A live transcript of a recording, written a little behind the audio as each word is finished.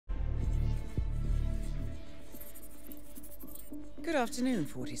Good afternoon,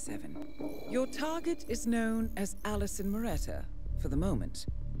 47. Your target is known as Allison Moretta, for the moment.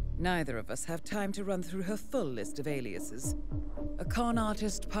 Neither of us have time to run through her full list of aliases. A con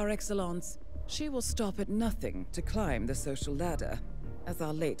artist par excellence, she will stop at nothing to climb the social ladder, as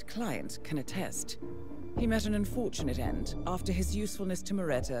our late client can attest. He met an unfortunate end after his usefulness to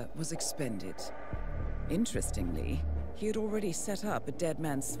Moretta was expended. Interestingly, he had already set up a dead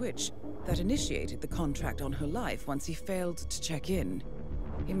man's switch that initiated the contract on her life once he failed to check in.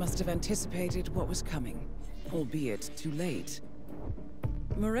 He must have anticipated what was coming, albeit too late.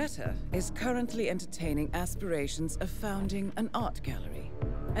 Moretta is currently entertaining aspirations of founding an art gallery,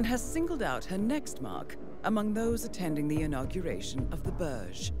 and has singled out her next mark among those attending the inauguration of the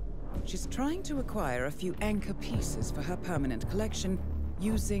Burj. She's trying to acquire a few anchor pieces for her permanent collection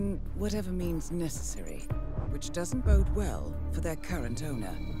using whatever means necessary, which doesn't bode well for their current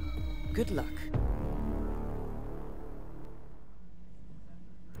owner. Good luck.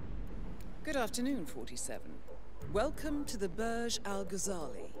 Good afternoon, 47. Welcome to the Burj Al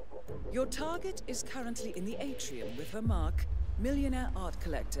Ghazali. Your target is currently in the atrium with her mark, millionaire art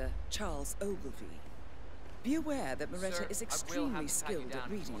collector Charles Ogilvy. Be aware that Moretta is extremely skilled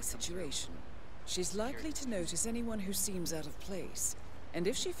at reading a situation. She's likely to notice anyone who seems out of place, and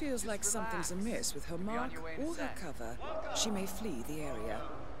if she feels like something's amiss with her mark or her cover, she may flee the area.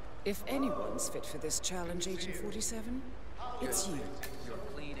 If anyone's fit for this challenge, Agent 47, it's you.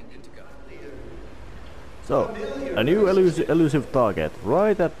 So, a new elusive target,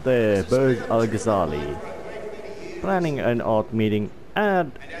 right at the Burj Al Ghazali. Planning an art meeting,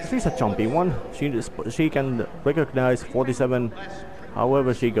 and she's a jumpy one. She can recognize 47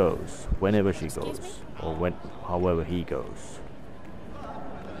 however she goes, whenever she goes, or however he goes.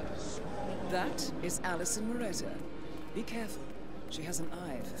 That is Allison Moretta. Be careful. She has an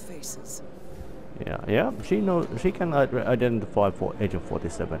eye for faces. Yeah, she can identify for Agent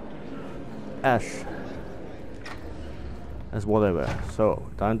 47 as whatever. So,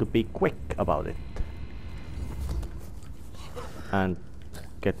 time to be quick about it. And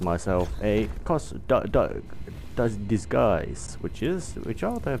get myself a disguise, which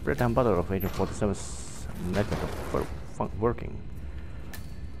are the bread and butter of Agent 47's method of working.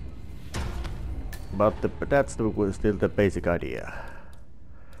 But that's still the basic idea.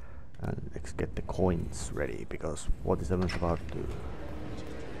 And let's get the coins ready, because 47 is about to.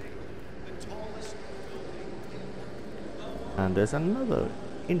 And there's another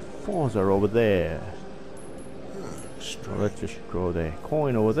enforcer over there. So let's just throw the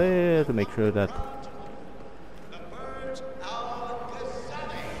coin over there to make sure that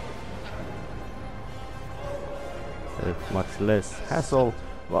there's much less hassle.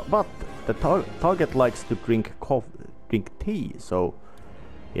 But the target likes to drink tea, so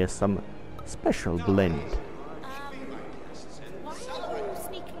he has some special blend. Why are you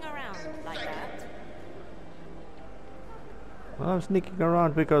sneaking around like that? Well, I'm sneaking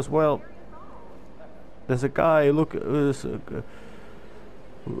around because, well, there's a guy who's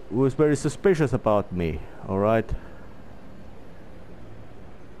very suspicious about me. All right.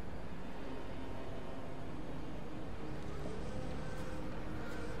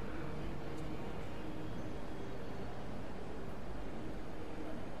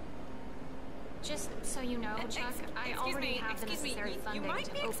 Just so you know, Chuck, I already have the necessary funding to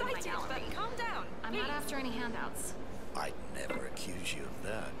open my gallery. Calm down. I'm not after any handouts. I'd never accuse you of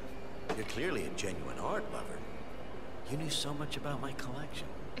that. You're clearly a genuine art lover. You knew so much about my collection.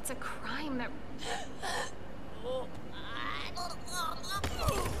 It's a crime that...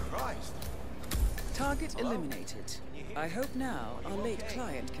 Christ. Target eliminated. I hope now our late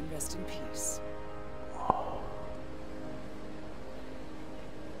client can rest in peace.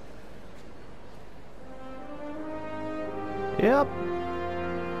 Yep.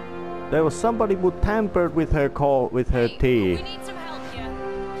 There was somebody who tampered with her tea. We need some help here.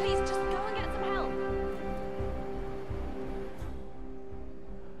 Please, just go and get some help.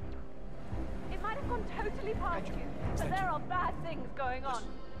 It might have gone totally past you, but there are bad things going on.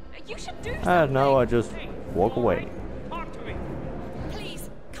 You should do something. And now I just walk away. Please,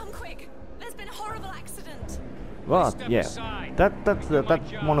 come quick. There's been a horrible accident. But yeah, that's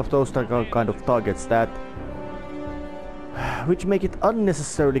one of those kind of targets that which make it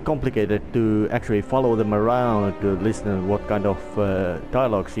unnecessarily complicated to actually follow them around to listen to what kind of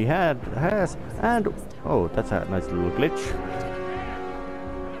dialogue she has, and oh, that's a nice little glitch.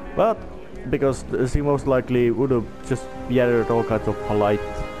 But because she most likely would have just yelled all kinds of polite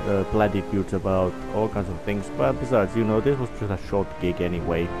platitudes about all kinds of things, but besides, you know, this was just a short gig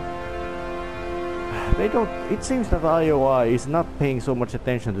anyway. It seems that IOI is not paying so much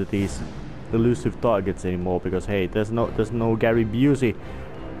attention to these elusive targets anymore because hey, there's no Gary Busey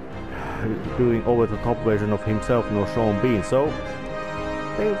doing over the top version of himself, nor Sean Bean, so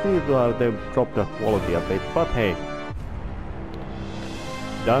they need to have them drop the quality a bit. But hey,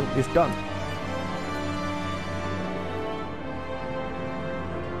 done is done.